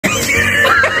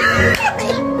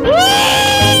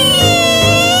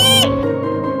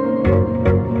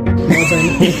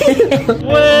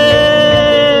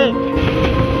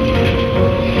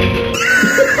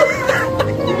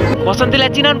बसन्तीलाई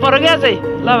चिनाउनु पर्यो क्या चाहिँ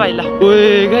ल भाइ ल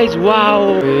ओए guys wow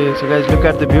so guys look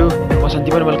at the view बसन्ती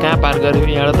पनि मैले कहाँ पार गरेँ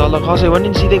यहाँ तल खस्यो भने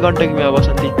नि सिधै गण्डकीमा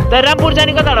बसन्ती त रामपुर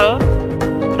जाने कता हो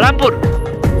रामपुर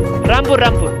रामपुर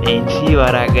रामपुर ए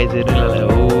सिवारा गाइज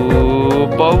ओ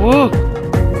बाबु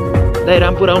दाइ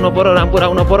रामपुर आउनु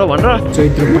पर्यो भनेर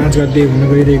चैत्र 5 गते हुन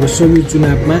गइरहेको सोभि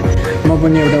चुनावमा म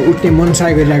पनि एउटा उठ्ने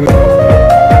मनसाय गरिरहेको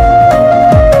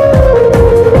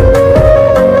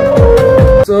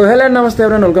सो हेलो नमस्ते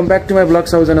everyone welcome back to my blog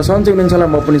सबैजना सन्चै हुनुहुन्छ होला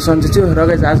म पनि सन्चै छु र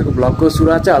गाइस आजको ब्लगको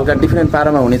सुरुवात चाहिँ हल्का डिफ्रेन्ट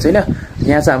पारामा हुने छैन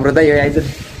यहाँ चाहिँ हाम्रो दाइ आइज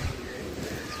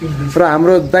र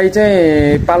हाम्रो दाइ चाहिँ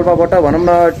पाल्पाबाट भनौँ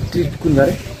न कुन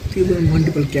गरे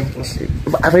मल्टिपल क्याम्पस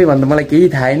आफै भन्दा मलाई केही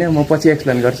थाहा छैन म पछि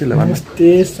एक्सप्लेन गर्छु ल नमस्ते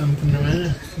सम्पूर्णमा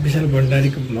विशाल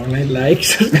भण्डारीको ब्लगलाई लाइक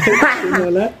सब्स्क्राइब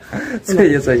होला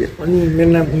सही सही अनि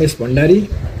मेरो नाम उमेश भण्डारी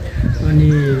अनि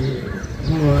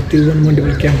म Tribhuvan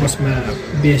multiple क्याम्पसमा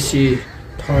BSc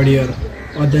third year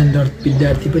अध्ययनरत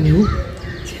विद्यार्थी पनि हुँ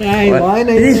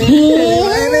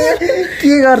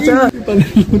के गर्छ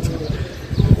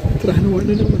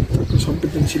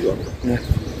संवेदनशील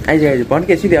आइज आइज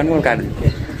भन्के सिधै अन्नु काट्छु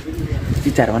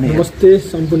चिचार भने नमस्ते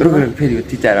सम्पूर्ण फेरि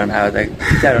चिचार भने आवाज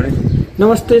चिचार भने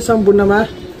नमस्ते सम्पूर्णमा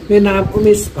मेरो नाम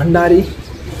उमेश भण्डारी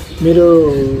मेरो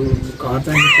घर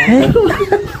चाहिँ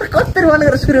कस्तो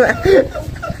भनेर सुरु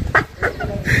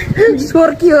स्वर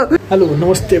के हो हेलो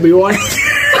नमस्ते एभ्रिवान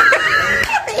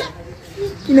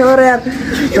किन हो र यार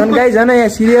झन् गाई झन् यहाँ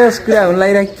सिरियस कुरा हुन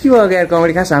लागिरहेको के भयो यार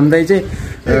कमेडी खास हामीलाई चाहिँ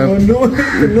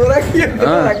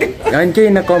होइन केही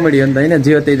न कमेडी हो नि त होइन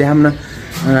जे हो त्यही देखाऊँ न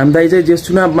हामीलाई चाहिँ जे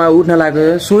चुनावमा उठ्न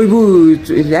लागेको सोइबु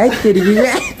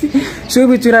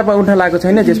सोइबु चुनावमा उठ्न लागेको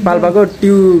छैन जस पाल्पाको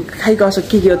ट्यु खाइ कसो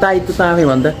के हो ताई त आफै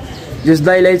भन्दा जस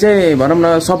दाइलाई चाहिँ भनौँ न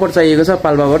सपोर्ट चाहिएको छ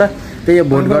पाल्पाबाट त्यही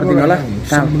भोट गरिदिनु होला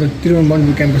त्रिभुवन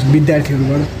मल्टिपल क्याम्पस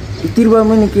विद्यार्थीहरूबाट त्रिभुवन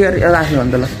पनि के राख्यो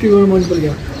भन्दा ल त्रिभुवन मल्टिपल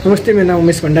क्याम्पस नमस्ते मेरो नाम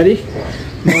उमेश भण्डारी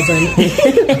म चाहिँ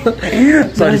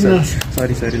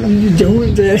सरी सरी ल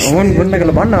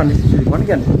भन्न भन्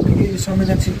क्या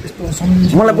संवेदनशील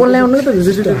मलाई बोल्न आउनु त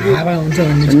हावा हुन्छ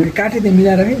भन्ने काटिदिए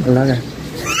मिलाएर है लगा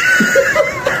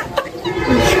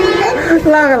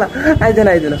ल आइदेन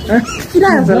किन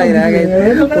हाँसो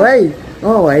लागिरहेको भाइ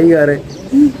भाइ गरे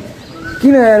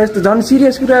किन यार यस्तो झन्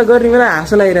सिरियस कुरा गर्ने बेला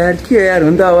हाँसो लागिरहेको के यार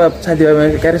हुन त अब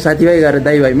साथीभाइमा के अरे साथीभाइ गरेर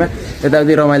दाइ भाइमा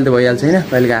यताउति रमाइलो त भइहाल्छ होइन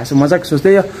कहिलेको हाँसो मजाक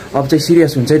सोच्दै यो अब चाहिँ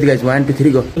सिरियस हुन्छ यति गाइज 1 2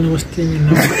 3 गो नमस्ते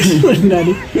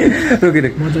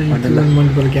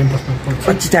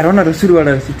चिचार हो न सुरुबाट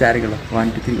चिचारेको ल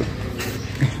 1 2 3 गो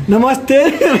नमस्ते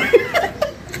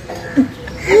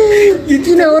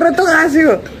किन हो र त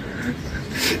हाँस्यो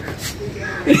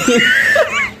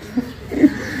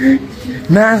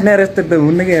नाच्ने यस्तो त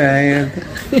हुन्न के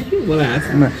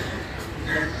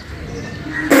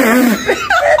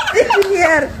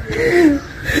यार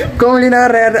कौली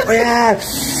नगर यार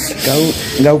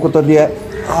गाउँको त दिया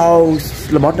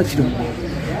ल भन्न छिटो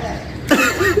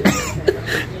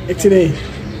एकछिन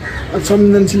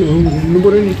संवेदनशील हुनु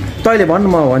पर्यो नि तैँले भन्नु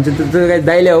म भन्छु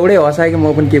दाइले एउटै हँसायो कि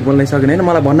म पनि केही बोल्नै सकिनँ होइन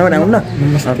मलाई भन्न पनि आउनु न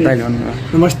तैँले भन्नु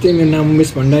नमस्ते मेरो नाम उमेश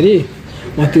भण्डारी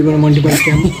म Tribhuvan multiple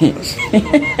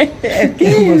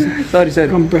sorry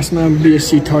क्याम्पसमा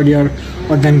BSc third year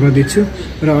अध्ययन गर्दैछु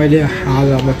र अहिले हाल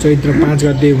अब चैत्र 5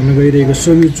 गते हुन गइरहेको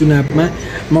सोभि चुनावमा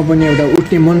म पनि एउटा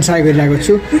उठ्ने मनसाय गरिरहेको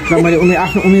छु र मैले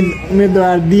आफ्नो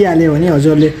उम्मेदवार दिइहालेँ भने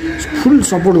हजुरले फुल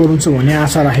सपोर्ट गर्नुहुन्छ भन्ने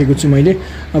आशा राखेको छु मैले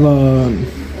अब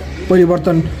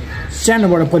परिवर्तन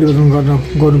सानोबाट परिवर्तन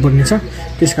गर्नुपर्ने छ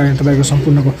त्यस कारण तपाईँको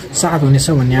सम्पूर्णको साथ हुनेछ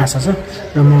भन्ने आशा छ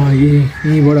र म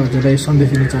यहीँबाट हजुरलाई सन्देश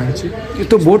दिन चाहन्छु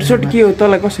त्यो भोट सोट के हो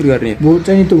तँलाई कसरी गर्ने भोट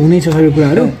चाहिँ त्यो हुनेछ सबै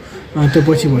कुराहरू त्यो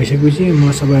पछि भइसकेपछि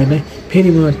म सबैलाई फेरि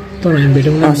म तपाईँलाई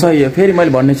भेटौँ सही हो फेरि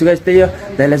मैले भन्ने छु गाइस त्यही हो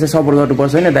दाइलाई चाहिँ सपोर्ट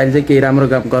गर्नुपर्छ होइन दाइले चाहिँ केही राम्रो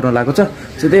काम गर्न लागेको छ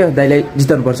सो त्यही हो दाइलाई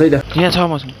जिताउनुपर्छ है त यहाँ छ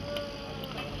मसँग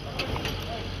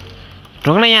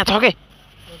ढोक्न यहाँ छ के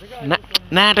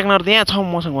नाटक नर्थ यहाँ छ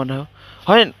मसँग भन्नु हो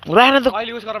होइन राख्न त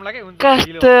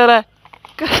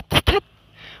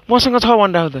मसँग छ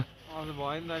भनिरहेको त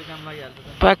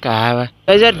पक्का हावा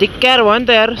यार धिक्कार भयो नि त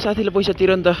यार साथीले पैसा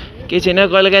तिर्यो नि त केही छैन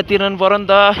कहिले काहीँ तिर्नु पर्यो नि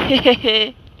त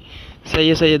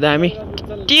सही दामी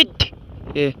टिट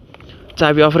ए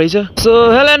चाबी अफ रहेछ सो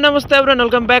हेलो नमस्ते everyone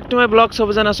welcome back to my blog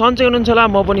सबैजना सन्चै हुनुहुन्छ होला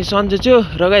म पनि सन्चै छु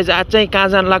र गाइज आज चाहिँ कहाँ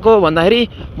जानु लाग्यो भन्दाखेरि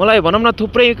मलाई भनौँ न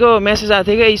थुप्रैको मेसेज आएको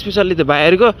थियो क्या स्पेसल्ली त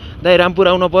भाइहरूको दाइ रामपुर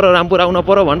आउनु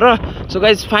पर्यो भनेर सो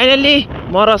गाइज फाइनल्ली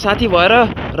म र साथी भएर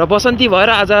र बसन्ती भएर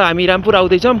आज हामी रामपुर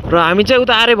आउँदैछौँ र हामी चाहिँ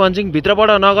उता आरे भन्जिङ भित्रबाट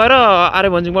नगएर आरे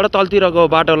भन्जिङबाट तलतिरको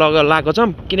बाटो लगाएको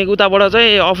छौँ किनकि उताबाट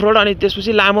चाहिँ अफरोड अनि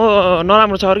त्यसपछि लामो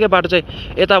नराम्रो छ अर्कै बाटो चाहिँ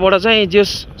यताबाट चाहिँ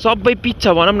जस सबै पिच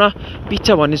छ भनौँ न पिच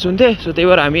छ भन्ने सुन्थेँ सो त्यही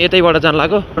भएर हामी यतैबाट जान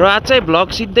लाग्यो र आज चाहिँ भ्लग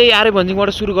सिधै आरे भन्जिङबाट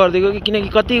सुरु गरिदिएको कि किनकि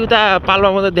कति उता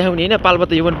पाल्पामा त देखाउने होइन पाल्पा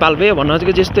त यो पनि पाल्पै हो भन्नु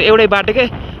खोजेको जस्तो एउटै बाटो के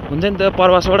हुन्छ नि त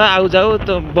पर्वासबाट आउ जाऊ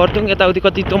त बर्तुङ यताउति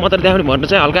कति त्यो मात्र देखाउने भन्नु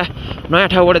चाहिँ हल्का नयाँ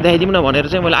ठाउँबाट देखाइदिउँ न भनेर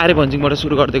चाहिँ मैले आरे भन्जिङबाट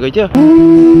सुरु गरिदिएको थियो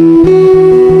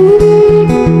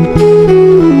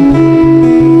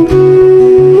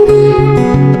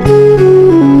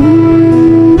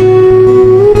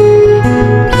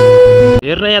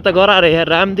हेर्न यहाँ त गराएर यहाँ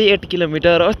रामदी 8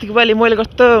 किलोमिटर अस्तिको पालि मैले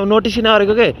कस्तो नोटिस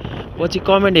नगरेको के पछि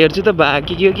कमेन्ट हेर्छु त भा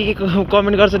के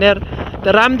कमेन्ट गर्छन् यार त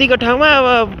रामदीको ठाउँमा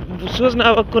अब सोच्न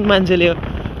अब कुन मान्छेले हो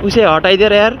उसै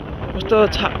हटाइदिएर यार कस्तो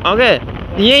के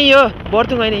यहीँ हो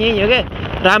बर्तुङ होइन यहीँ हो क्या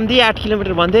रामदी 8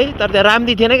 किलोमिटर भन्थे तर त्यहाँ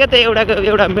रामदी थिएन क्या त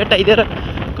एउटा मेटाइदिएर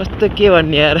कस्तो के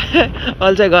भन्ने यार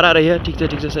अहिले चाहिँ गराएर यो ठिक छ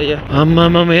सही हो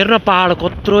आम्मामा हेर्न पहाड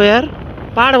कत्रो यार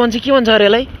पहाड भन्छ के भन्छ अरे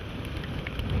यसलाई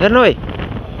हेर्नु है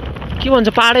के भन्छ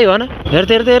पहाडै हो न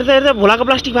हेर्दा भोलाको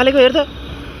प्लास्टिक फालेको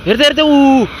हेर्दा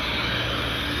ऊ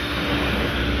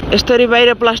यसरी बाहिर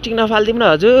प्लास्टिक नफालिदिउँ न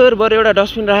हजुर बरु एउटा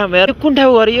डस्टबिन राखौँ यार कुन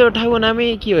ठाउँ गऱ्यो यो ठाउँको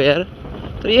नामै के हो यार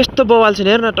तर यस्तो बवाल छ नि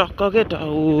हेर्न टक्क के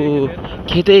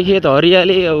खेतै खेत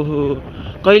हरियाली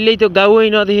कहिल्यै त्यो गाउँै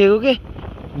नदेखेको के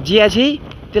जिया छि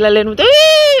त्यसलाई ल्याउनु त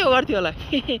गर्थ्यो होला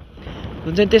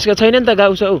हुन्छ नि त्यसको छैन नि त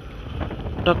गाउँ छौ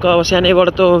टक्क अब सानैबाट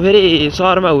त फेरि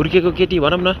सहरमा हुर्केको केटी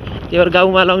भनौँ न त्यही भएर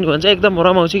गाउँमा लाउने भन्छ एकदम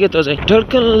रमाउँछ कि त्यो चाहिँ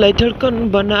धड्कनलाई धड्कन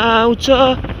बनाउँछ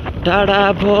टाढा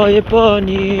भए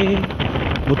पनि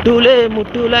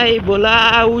मुटुलाई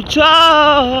बोलाउँछ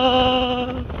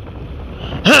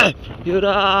यो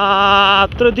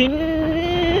रात्र दिन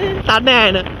तान्नै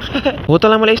आएन हो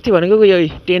तँलाई मलाई यस्तै भनेको यो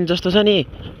टेन्ट जस्तो छ नि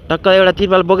टक्क एउटा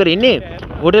तिरपाल बोकेर हिँड्ने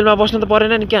होटेलमा बस्नु त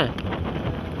परेन नि कहाँ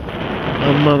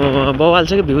आम्मामा बवाल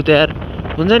छ कि भ्यू त यार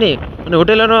हुन्छ नि अनि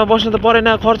होटेलहरूमा बस्नु त परेन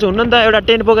खर्च हुन्न नि त एउटा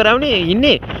टेन्ट बोकेर आउने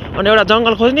हिँड्ने अनि एउटा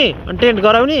जङ्गल खोज्ने अनि टेन्ट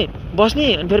गराउने बस्ने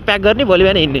अनि फेरि प्याक गर्ने भोलि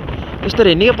बिहान हिँड्ने यस्तो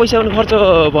हिँड्ने क्या पैसा पनि खर्च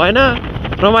भएन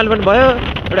रमाइलो पनि भयो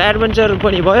एउटा एडभेन्चर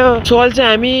पनि भयो सो अहिले चाहिँ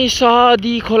हामी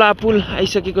सहदी खोला पुल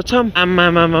आइसकेको छौँ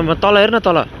आम्मामामा तल हेर्न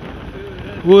तल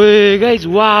ओए गाइज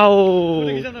वाओ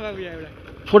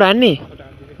फोटो हान्ने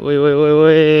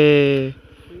ओए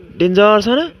डेन्जर छ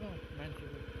न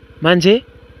मान्छे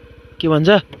के भन्छ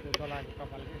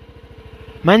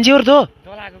मान्छे हो त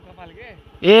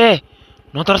ए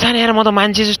नत्र छ नि यार म त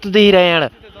मान्छे जस्तो देखिरहेँ यहाँ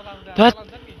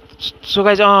सो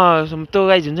गाइज त्यो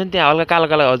गाइज हुन्छ नि त्यहाँ हल्का कालो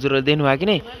कालो हजुरहरू देख्नु भयो कि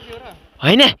नै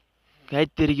होइन गाइज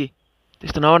तेरिकी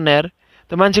त्यस्तो नभन्न यार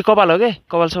त्यो मान्छे कपाल हो क्या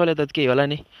कपाल सबैले त केही होला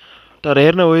नि तर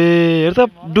हेर्न ओए हेर त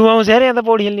डुबाउँछ यार यहाँ त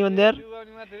पौडी खेल्ने भन्दा यार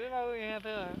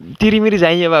तिरिमिरी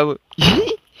झाइयो बाबु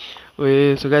ओए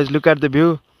so guys look at the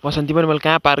view बसन्ती पनि मैले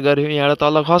कहाँ पार गरेँ यहाँबाट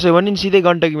तल खस्यो भने नि सिधै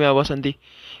गण्डकीमा बसन्ती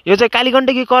यो चाहिँ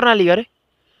कालीगण्डकी कर्णाली अरे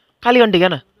कालीगण्डकी क्या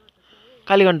न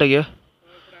कालीगण्डकी हो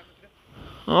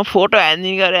फोटो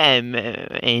हान्ने गरे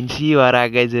हेन्सी भएर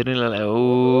गाइज हेर्नु ल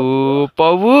ओ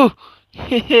पबु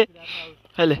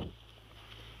अहिले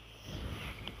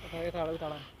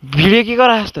भिडियो के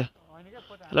गरा जस्तो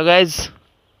ल गाइज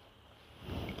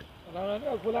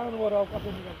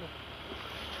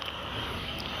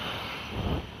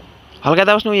हल्का त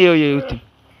बस्नु यो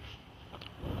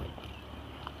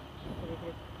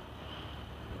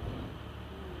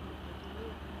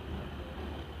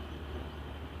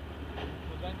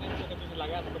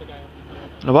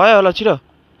भयो होला छिटो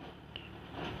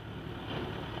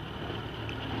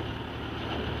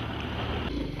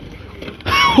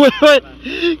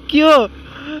के हो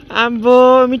आम्बो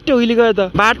मिठो उहिले गयो त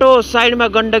बाटो साइडमा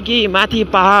गण्डकी माथि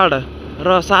पहाड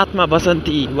र साथमा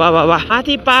बसन्ती वाह वाह वाह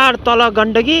माथि पहाड तल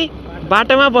गण्डकी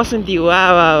बाटोमा बसन्ती वाह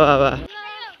वाह वाह वाह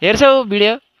हेर्छौ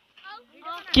भिडियो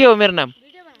के हो मेरो नाम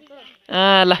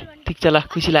ल ठिक छ ल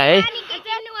खुसी लाग्यो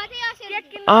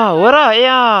है हो र ए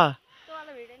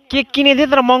केक किनेको थिएँ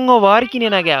तर महँगो भयो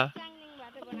किनेन क्या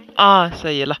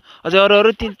सही ल अझै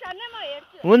अरू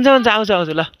हुन्छ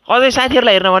आउँछु ल अझै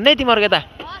साथीहरूलाई हेर्न भन्ने तिमीहरूको यता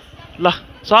ल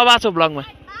सब आएको छौ ब्लगमा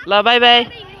ल बाई बाई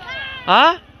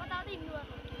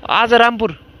आज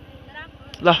रामपुर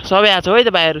ल सबै आएको छौ है त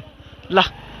भाइहरू ल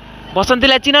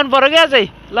बसन्तीलाई चिनाउनु पर्यो क्या अझै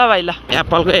ल भाइ ल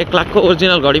एप्पलको 1 लाखको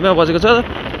ओरिजिनल घडीमा बजेको छ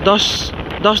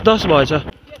 10 भएछ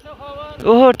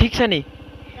ओहो ठिक छ नि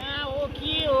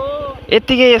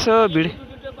यत्तिकै यसो भिड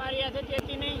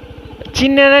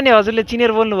चिन्नेन नि हजुरले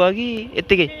चिनेर बोल्नु भयो कि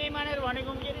यत्तिकै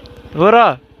हो र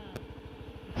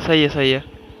सही हो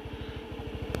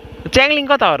च्याङलिङ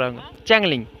कता हो र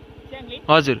च्याङलिङ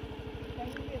हजुर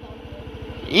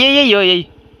यही हो यही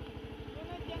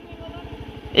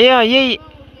ए यही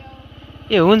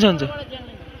ए हुन्छ हुन्छ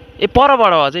ए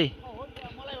परबाट हो अझै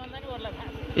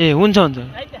ए हुन्छ हुन्छ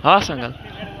हस् अङ्कल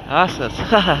हस् हस्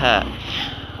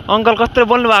अङ्कल कत्रो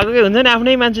बोल्नु भएको के हुन्छ नि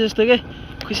आफ्नै मान्छे जस्तो के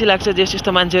खुसी लाग्छ जे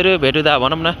यस्तो मान्छेहरू भेटुँदा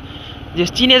भनौँ न जे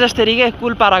चिने जस्तरी के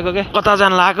कुल पाराको के कता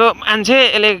जान लागेको मान्छे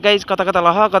यसले गाइज कता कता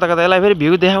लह कता कता यसलाई फेरि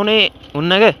भ्यू देखाउनै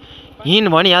हुन्न के हिँड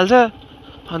भनिहाल्छ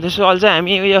अनि त्यसो अहिले चाहिँ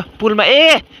हामी उयो पुलमा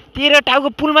ए तेरो टाउको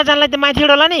पुलमा जानलाई त माथिबाट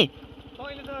होला नि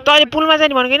तैँले पुलमा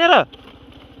जाने भनेको होइन र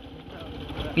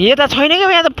यता छैन क्या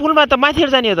यहाँ त पुलमा त माथिबाट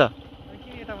जाने हो त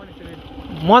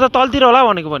म त तलतिर होला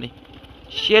भनेको पनि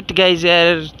सेट गाइज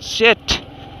यार सेट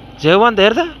झेउ भने त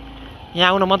हेर त यहाँ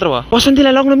आउन मात्र भयो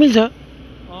बसन्तीलाई लग्न मिल्छ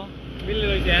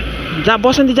जहाँ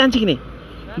बसन्ती जान्छ कि नै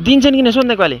दिन्छन् कि नै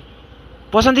सोध्नेको अहिले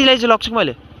बसन्तीलाई चाहिँ लग्छु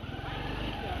मैले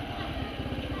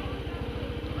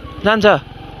जान्छ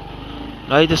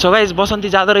है त्यसो गाइज बसन्ती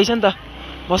जाँदो रहेछ नि त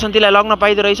बसन्तीलाई लग्न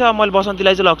पाइदो रहेछ मैले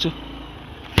बसन्तीलाई चाहिँ लग्छु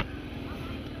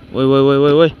ओइ ओइ ओइ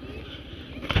ओइ ओइ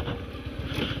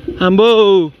आम्बो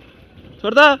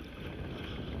छोड त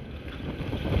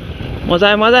मजा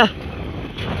आयो मजा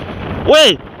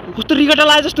ओइ कस्तो रिगटा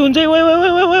लाए जस्तो हुन्छ है ओइ ओइ ओइ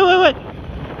ओइ ओइ ओइ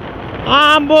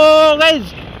आम्बो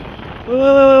गाइज ओइ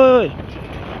ओइ ओइ ओइ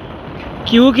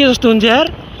के हो के जस्तो हुन्छ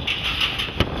यार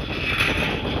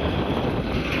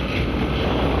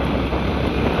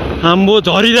आम्बो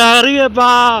झरिरहेको रे बा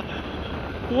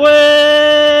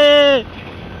ओए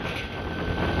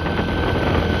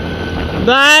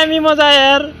दामी मजा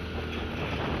यार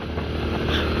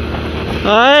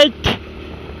हैट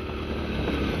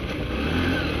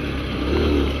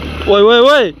ओइ ओइ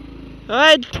ओइ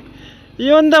हैट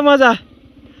यो नि त मजा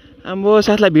आम्बो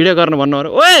साथलाई भिडियो गर्नु भन्नु अरे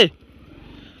ओए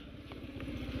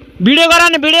भिडियो गर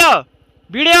न भिडियो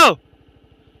भिडियो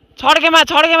छड्केमा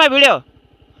छड्केमा भिडियो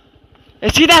ए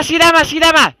सिधा सिधामा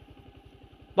सिधामा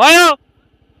भयो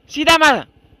सिधामा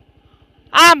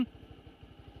आम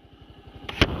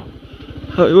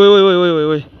ओइ ओइ ओइ ओइ ओइ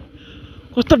ओइ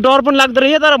कस्तो डर पनि लाग्दो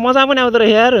रहेछ तर मजा पनि आउँदो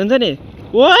रहेछ यार हुन्छ नि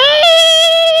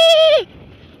ओइ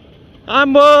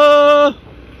आम्बो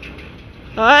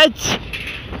हैट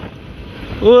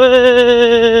ओए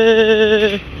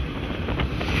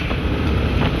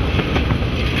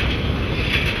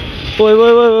ओइ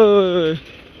ओइ ओइ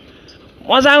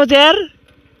मजा आउँछ यार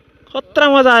खतरा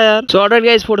मजा आयो यार सो अर्डर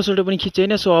गाइज फोटोसोटो पनि खिच्यो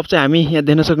होइन सो अब चाहिँ हामी यहाँ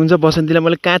देख्न सक्नुहुन्छ बसन्तीलाई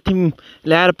मैले काथिम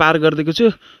ल्याएर पार गरिदिएको छु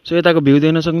सो यताको भ्यू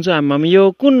देख्न सक्नुहुन्छ हामी यो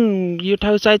कुन यो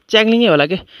ठाउँ सायद च्याङ्लिङै होला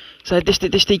के सायद त्यस्तै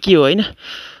त्यस्तै के हो होइन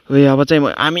हो अब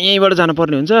चाहिँ हामी यहीँबाट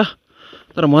जानुपर्ने हुन्छ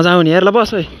तर मजा आउने यार ल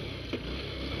बस है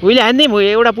उहिले हान्ने भयो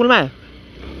एउटा पुलमा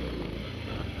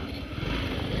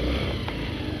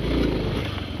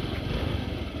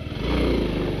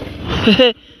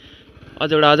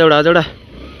अझ एउटा अझ एउटा अझ एउटा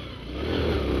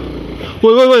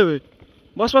ओइ ओइ ओइ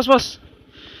बस बस बस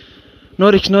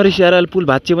नरिक्स यार अहिले पुल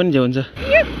भाँच्यो पनि जे हुन्छ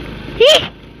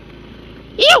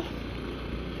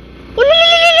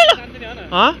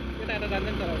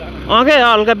के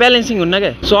हल्का ब्यालेन्सिङ हुन्न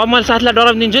क्या सो अब मैले साथीलाई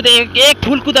डराइदिन्छु त एक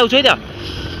फुल कुदाउँछु है त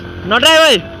नड्रायो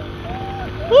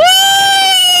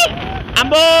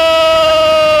आम्बो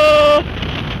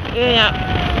ए यहाँ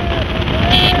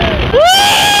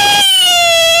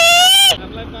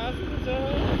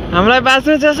हामीलाई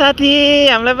बाँच्नु छ साथी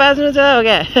हामीलाई बाँच्नु छ हो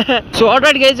क्या सो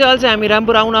अर्डर गए चाहिँ अहिले चाहिँ हामी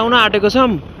रामपुर आउन आँटेको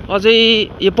छौँ अझै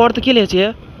यो पढ त के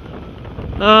लेखेको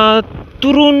छ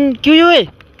तुरुन के यो है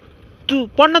तु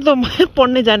पढ्न त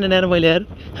पढ्नै जानेन यार मैले यार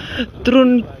तुरुन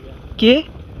के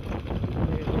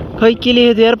खै के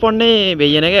लेखेको थियो यार पढ्नै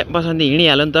भ्याइएन क्या बसन्ती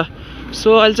हिँडिहाल्यो नि त सो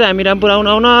अहिले चाहिँ हामी रामपुर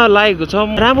आउन लागेको छौँ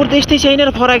रामपुर त यस्तै छैन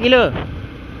र फराकिलो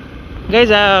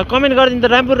गाइज कमेन्ट गरिदिनु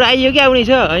त रामपुर आइयो कि आउने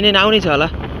छ होइन आउने छ होला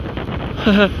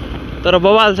तर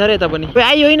बवाल छ अरे यता पनि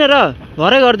आइयो होइन र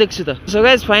भरै गरिदिएको छु त so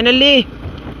guys finally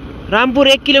Rampur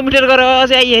 1 kilometre गरेर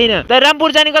अझै आइयो होइन त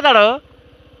रामपुर जाने कता हो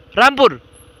रामपुर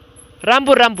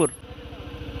रामपुर रामपुर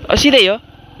सिधै हो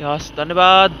हस्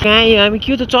धन्यवाद कहाँ हामी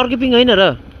के त चर्केपिङ होइन र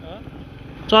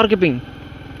चर्केपिङ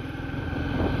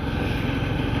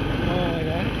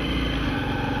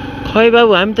खै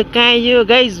बाबु हामी त कहाँ आइयो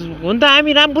गाइज हुन त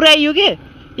हामी रामपुर आइयो के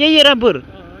यही हो रामपुर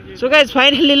सो गाइज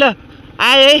फाइनल्ली ल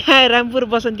आयो है आयो रामपुर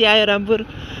बसन्ती आयो रामपुर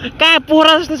कहाँ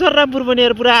पोखरा जस्तो छ रामपुर पनि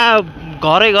यार पुरा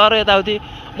घरै घर यताउति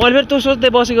मैले फेरि त्यो सोच्दै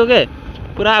बसेको के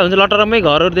पुरा हुन्छ लटरम्मै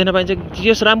घरहरू देख्न पाइन्छ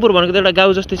यस रामपुर भनेको त एउटा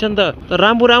गाउँ जस्तै छ नि त तर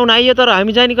रामपुर आउन आइयो तर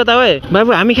हामी जाने कता हो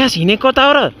बाबु हामी खास हिँडेको कता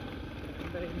हो र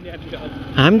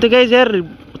हामी त गाइज यार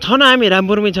छ न हामी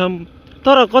रामपुरमै छौँ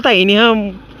तर कता हिँड्यौँ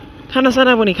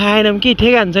खानासाना पनि खाएनौँ केही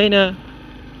ठेगान छैन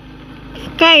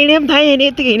कहाँ हिँड्यौँ थाहै होइन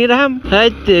यतिकै हिँडिरहौँ है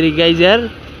तेरि गाइज यार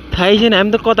थाहै छैन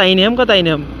हामी त कता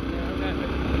हिँड्यौँ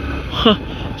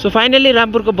सो फाइनल्ली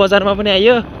रामपुरको बजारमा पनि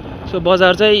आइयो सो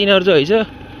बजार चाहिँ यिनीहरू चाहिँ होइन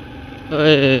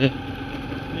ए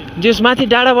जस माथि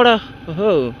डाँडाबाट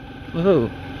हो हो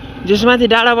जस माथि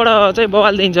डाँडाबाट चाहिँ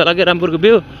बवाल देखिन्छ होला कि रामपुरको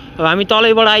भ्यू। अब हामी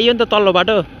तलैबाट आइयो नि त तल्लो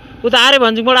बाटो उता आरे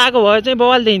भन्जिङबाट आएको भए चाहिँ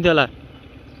बवाल देखिन्थ्यो होला।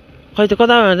 खै त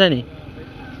कता जाने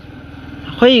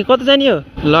खै कता जाने हो।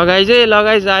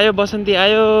 लगाइज आयो बसन्ती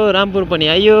आयो रामपुर पनि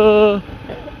आयो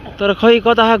तर खै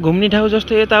कता घुम्ने ठाउँ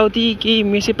जस्तो यताउति केही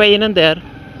मेसै पाइएन नि त यार।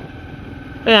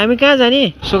 ए हामी कहाँ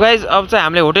जाने। सो गाइज अब चाहिँ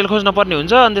हामीले होटल खोज्न पर्ने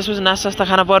हुन्छ अनि त्यसपछि नास्ता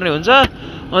खान पर्ने हुन्छ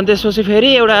अनि त्यसपछि फेरि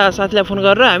एउटा साथीलाई फोन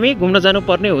गरेर हामी घुम्न जानु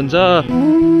पर्ने हुन्छ।